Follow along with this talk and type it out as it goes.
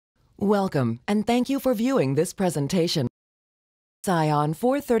Welcome, and thank you for viewing this presentation. SCION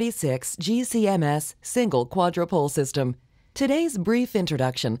 436 GCMS Single Quadrupole System. Today's brief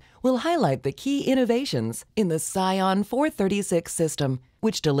introduction will highlight the key innovations in the SCION 436 system,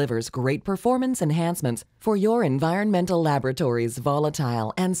 which delivers great performance enhancements for your environmental laboratory's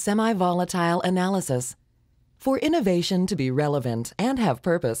volatile and semi-volatile analysis. For innovation to be relevant and have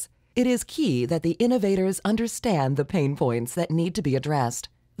purpose, it is key that the innovators understand the pain points that need to be addressed.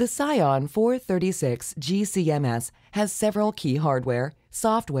 The SCION 436 GCMS has several key hardware,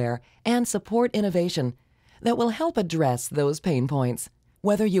 software, and support innovation that will help address those pain points.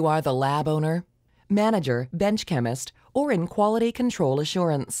 Whether you are the lab owner, manager, bench chemist, or in quality control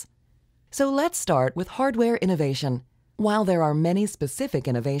assurance. So let's start with hardware innovation. While there are many specific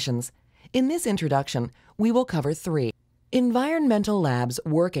innovations, in this introduction, we will cover three. Environmental labs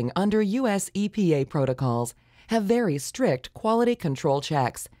working under U.S. EPA protocols have very strict quality control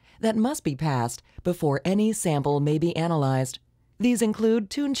checks that must be passed before any sample may be analyzed. These include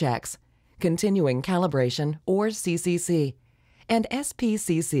tune checks, continuing calibration or CCC, and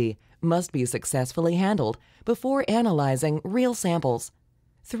SPCC must be successfully handled before analyzing real samples.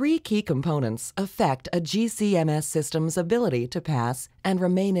 Three key components affect a GCMS system's ability to pass and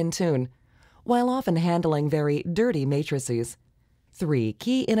remain in tune, while often handling very dirty matrices. Three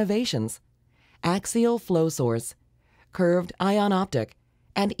key innovations: Axial flow source, curved ion optic,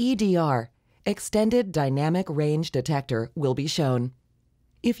 and EDR, extended dynamic range detector, will be shown.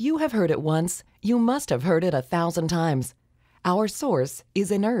 If you have heard it once, you must have heard it 1,000 times. Our source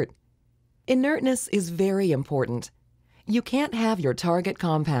is inert. Inertness is very important. You can't have your target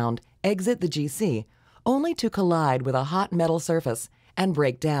compound exit the GC only to collide with a hot metal surface and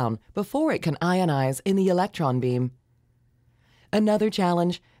break down before it can ionize in the electron beam. Another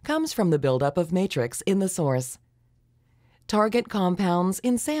challenge comes from the buildup of matrix in the source. Target compounds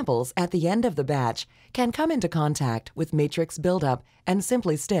in samples at the end of the batch can come into contact with matrix buildup and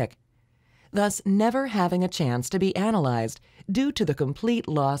simply stick, thus never having a chance to be analyzed due to the complete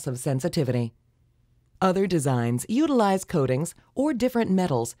loss of sensitivity. Other designs utilize coatings or different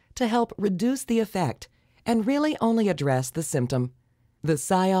metals to help reduce the effect and really only address the symptom. The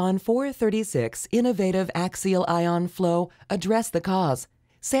SCION 436 innovative axial ion flow address the cause,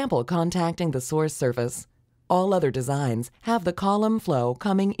 sample contacting the source surface. All other designs have the column flow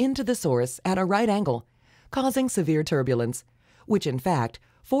coming into the source at a right angle, causing severe turbulence, which in fact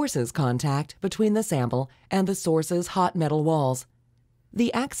forces contact between the sample and the source's hot metal walls.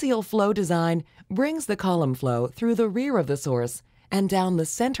 The axial flow design brings the column flow through the rear of the source and down the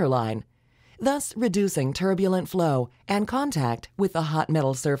center line, thus reducing turbulent flow and contact with the hot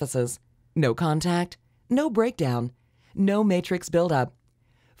metal surfaces. No contact, no breakdown, no matrix buildup,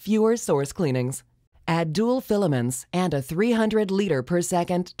 fewer source cleanings. Add dual filaments and a 300 liter per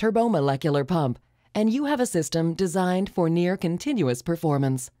second turbomolecular pump, and you have a system designed for near continuous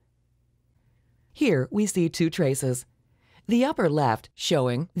performance. Here we see two traces. The upper left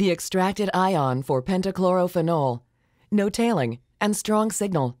showing the extracted ion for pentachlorophenol, no tailing, and strong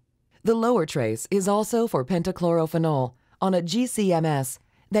signal. The lower trace is also for pentachlorophenol on a GCMS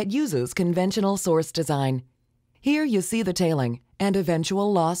that uses conventional source design. Here you see the tailing and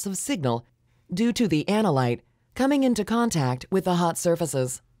eventual loss of signal due to the analyte coming into contact with the hot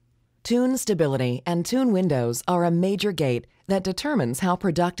surfaces. Tune stability and tune windows are a major gate that determines how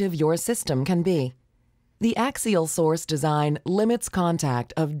productive your system can be. The axial source design limits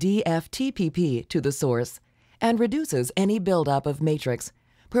contact of DFTPP to the source and reduces any buildup of matrix,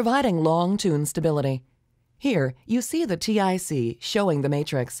 providing long tune stability. Here you see the TIC showing the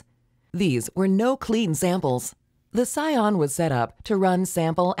matrix. These were no clean samples. The SCION was set up to run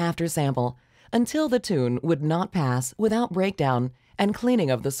sample after sample until the tune would not pass without breakdown and cleaning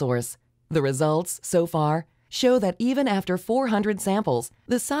of the source. The results so far show that even after 400 samples,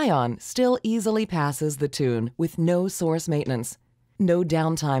 the SCION still easily passes the tune with no source maintenance, no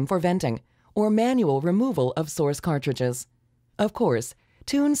downtime for venting, or manual removal of source cartridges. Of course,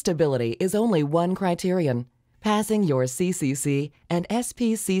 tune stability is only one criterion. Passing your CCC and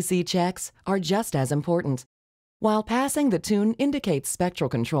SPCC checks are just as important. While passing the tune indicates spectral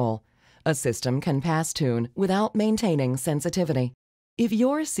control, a system can pass tune without maintaining sensitivity. If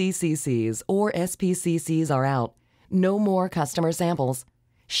your CCCs or SPCCs are out, no more customer samples.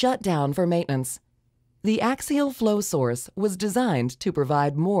 Shut down for maintenance. The axial flow source was designed to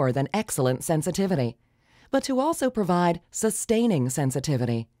provide more than excellent sensitivity, but to also provide sustaining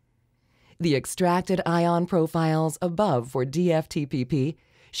sensitivity. The extracted ion profiles above for DFTPP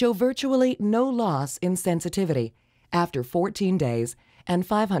show virtually no loss in sensitivity after 14 days and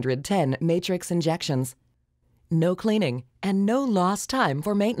 510 matrix injections. no cleaning, and no lost time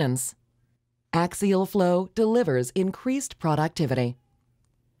for maintenance. Axial flow delivers increased productivity.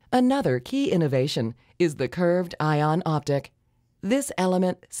 Another key innovation is the curved ion optic. This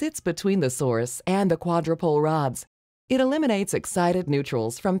element sits between the source and the quadrupole rods. It eliminates excited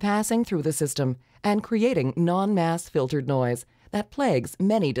neutrals from passing through the system and creating non-mass filtered noise that plagues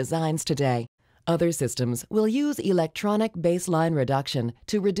many designs today. Other systems will use electronic baseline reduction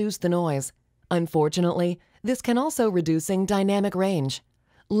to reduce the noise. Unfortunately, this can also reducing dynamic range,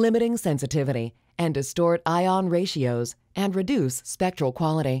 limiting sensitivity, and distort ion ratios and reduce spectral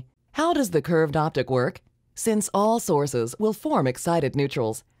quality. How does the curved optic work? Since all sources will form excited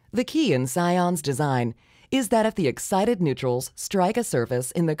neutrals, the key in Scion's design is that if the excited neutrals strike a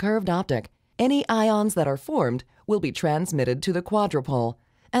surface in the curved optic, any ions that are formed will be transmitted to the quadrupole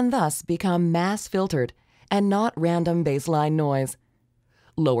and thus become mass filtered and not random baseline noise.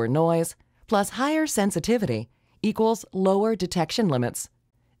 Lower noise plus higher sensitivity equals lower detection limits.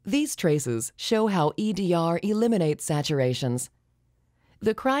 These traces show how EDR eliminates saturations.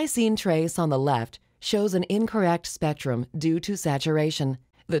 The chrysene trace on the left shows an incorrect spectrum due to saturation.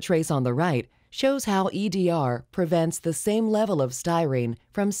 The trace on the right shows how EDR prevents the same level of styrene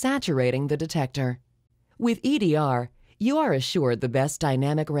from saturating the detector. With EDR, you are assured the best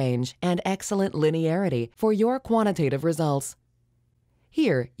dynamic range and excellent linearity for your quantitative results.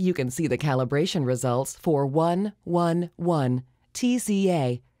 Here you can see the calibration results for 111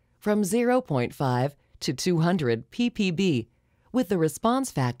 TCA from 0.5 to 200 ppb with the response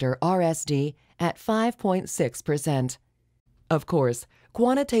factor RSD at 5.6%. Of course,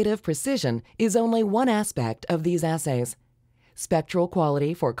 quantitative precision is only one aspect of these assays. Spectral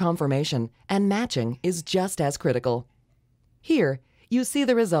quality for confirmation and matching is just as critical. Here, you see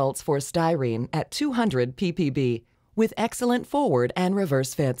the results for styrene at 200 ppb with excellent forward and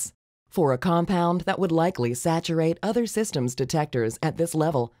reverse fits. For a compound that would likely saturate other systems' detectors at this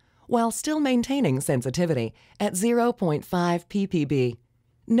level, while still maintaining sensitivity at 0.5 ppb.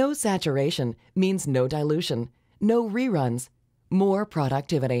 No saturation means no dilution, no reruns, more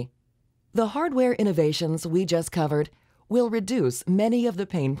productivity. The hardware innovations we just covered will reduce many of the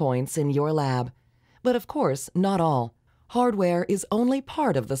pain points in your lab, but of course not all. Hardware is only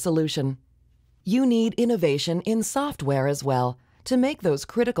part of the solution. You need innovation in software as well to make those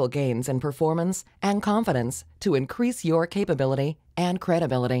critical gains in performance and confidence to increase your capability and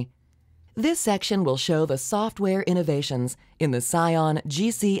credibility. This section will show the software innovations in the SCION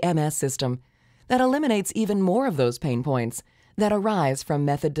GC-MS system that eliminates even more of those pain points that arise from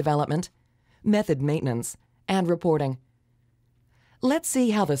method development, method maintenance, and reporting. Let's see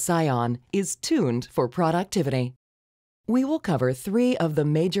how the Scion is tuned for productivity. We will cover 3 of the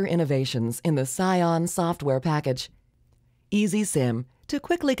major innovations in the Scion software package. EasySim to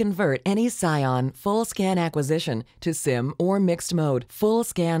quickly convert any Scion full scan acquisition to SIM or mixed mode full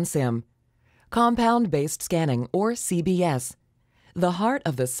scan SIM. Compound-based scanning or CBS, the heart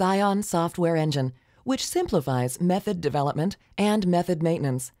of the Scion software engine, which simplifies method development and method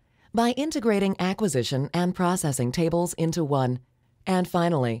maintenance by integrating acquisition and processing tables into one. And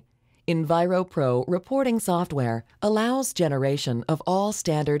finally, EnviroPro reporting software allows generation of all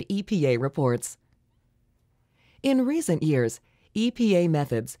standard EPA reports. In recent years, EPA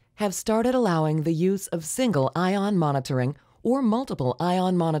methods have started allowing the use of single ion monitoring or multiple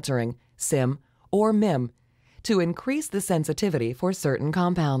ion monitoring, SIM or MIM, to increase the sensitivity for certain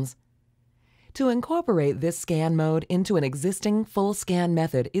compounds. To incorporate this scan mode into an existing full scan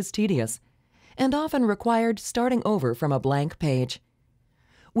method is tedious and often required starting over from a blank page.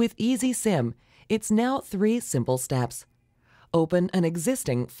 With EasySim, it's now 3 simple steps. Open an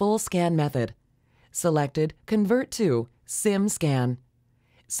existing full scan method. Selected Convert to SIM Scan.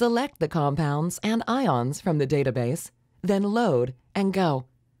 Select the compounds and ions from the database, then load and go.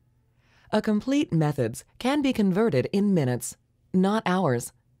 A complete methods can be converted in minutes, not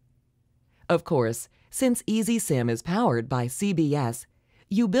hours. Of course, since EasySim is powered by CBS,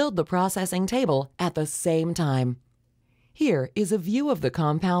 you build the processing table at the same time. Here is a view of the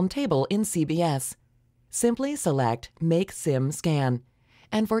compound table in CBS. Simply select Make SIM Scan,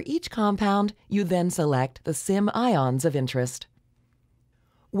 and for each compound, you then select the SIM ions of interest.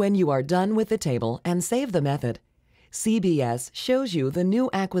 When you are done with the table and save the method, CBS shows you the new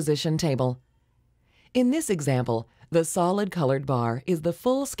acquisition table. In this example, the solid colored bar is the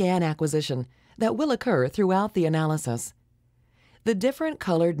full scan acquisition that will occur throughout the analysis. The different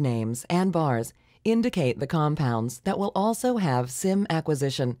colored names and bars indicate the compounds that will also have SIM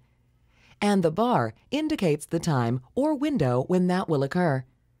acquisition, and the bar indicates the time or window when that will occur.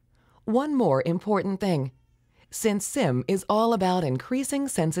 One more important thing. Since SIM is all about increasing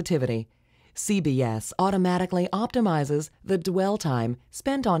sensitivity, CBS automatically optimizes the dwell time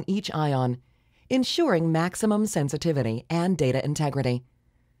spent on each ion, ensuring maximum sensitivity and data integrity.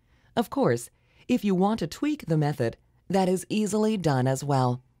 Of course, if you want to tweak the method, that is easily done as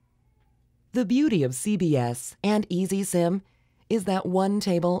well. The beauty of CBS and EasySim is that one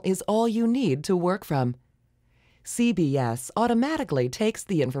table is all you need to work from. CBS automatically takes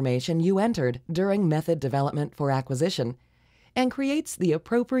the information you entered during method development for acquisition and creates the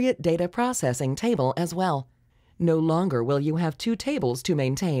appropriate data processing table as well. No longer will you have two tables to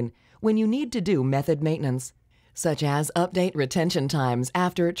maintain when you need to do method maintenance, such as update retention times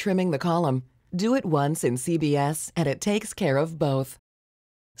after trimming the column. Do it once in CBS and it takes care of both.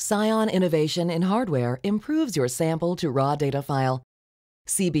 Scion Innovation in hardware improves your sample to raw data file.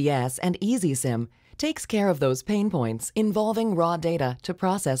 CBS and EasySim takes care of those pain points involving raw data to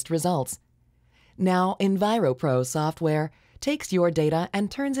processed results. Now, EnviroPro software takes your data and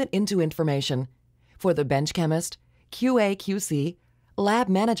turns it into information for the bench chemist, QA/QC, lab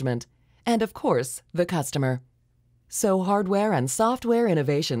management, and of course, the customer. So hardware and software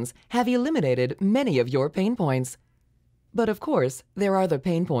innovations have eliminated many of your pain points. But of course, there are the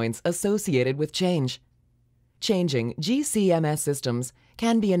pain points associated with change. Changing GCMS systems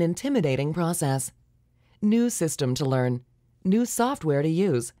can be an intimidating process. New system to learn, new software to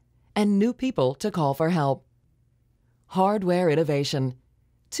use, and new people to call for help. Hardware innovation,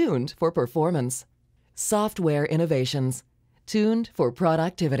 tuned for performance. Software innovations, tuned for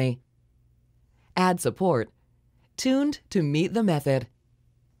productivity. Add support, tuned to meet the method.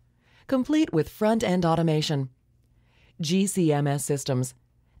 Complete with front-end automation. GCMS systems,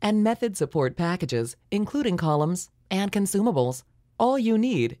 and method support packages, including columns and consumables. All you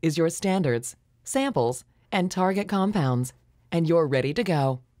need is your standards, samples, and target compounds, and you're ready to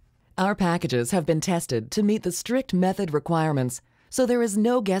go. Our packages have been tested to meet the strict method requirements, so there is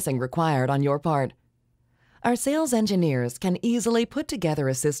no guessing required on your part. Our sales engineers can easily put together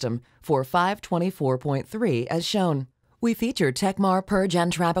a system for 524.3 as shown. We feature Tecmar purge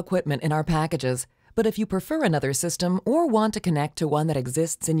and trap equipment in our packages, but if you prefer another system or want to connect to one that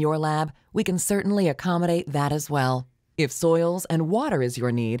exists in your lab, we can certainly accommodate that as well. If soils and water is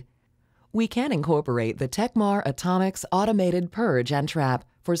your need, we can incorporate the Tecmar Atomics Automated Purge and Trap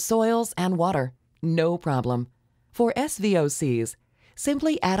for soils and water. No problem. For SVOCs,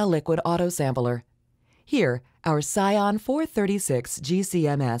 simply add a liquid autosampler. Here, our Scion 436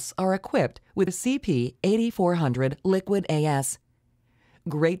 GCMS are equipped with CP8400 Liquid AS.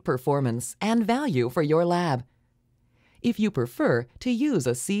 Great performance and value for your lab. If you prefer to use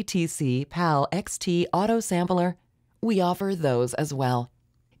a CTC PAL XT autosampler, we offer those as well.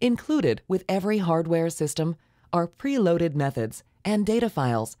 Included with every hardware system are preloaded methods and data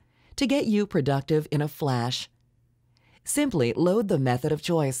files to get you productive in a flash. Simply load the method of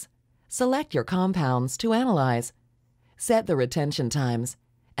choice, select your compounds to analyze, set the retention times,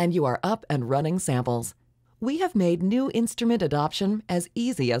 and you are up and running samples. We have made new instrument adoption as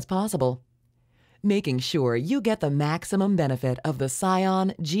easy as possible, making sure you get the maximum benefit of the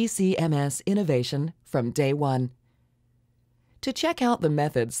SCION GC-MS innovation from day one. To check out the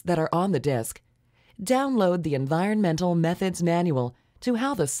methods that are on the disk, download the Environmental Methods Manual to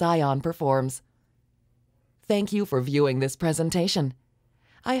how the Scion performs. Thank you for viewing this presentation.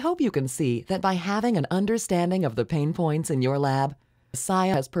 I hope you can see that by having an understanding of the pain points in your lab,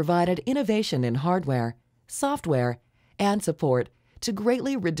 Scion has provided innovation in hardware, software, and support to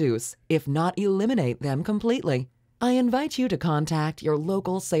greatly reduce, if not eliminate them completely. I invite you to contact your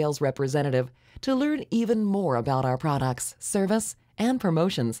local sales representative to learn even more about our products, service, and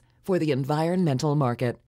promotions for the environmental market.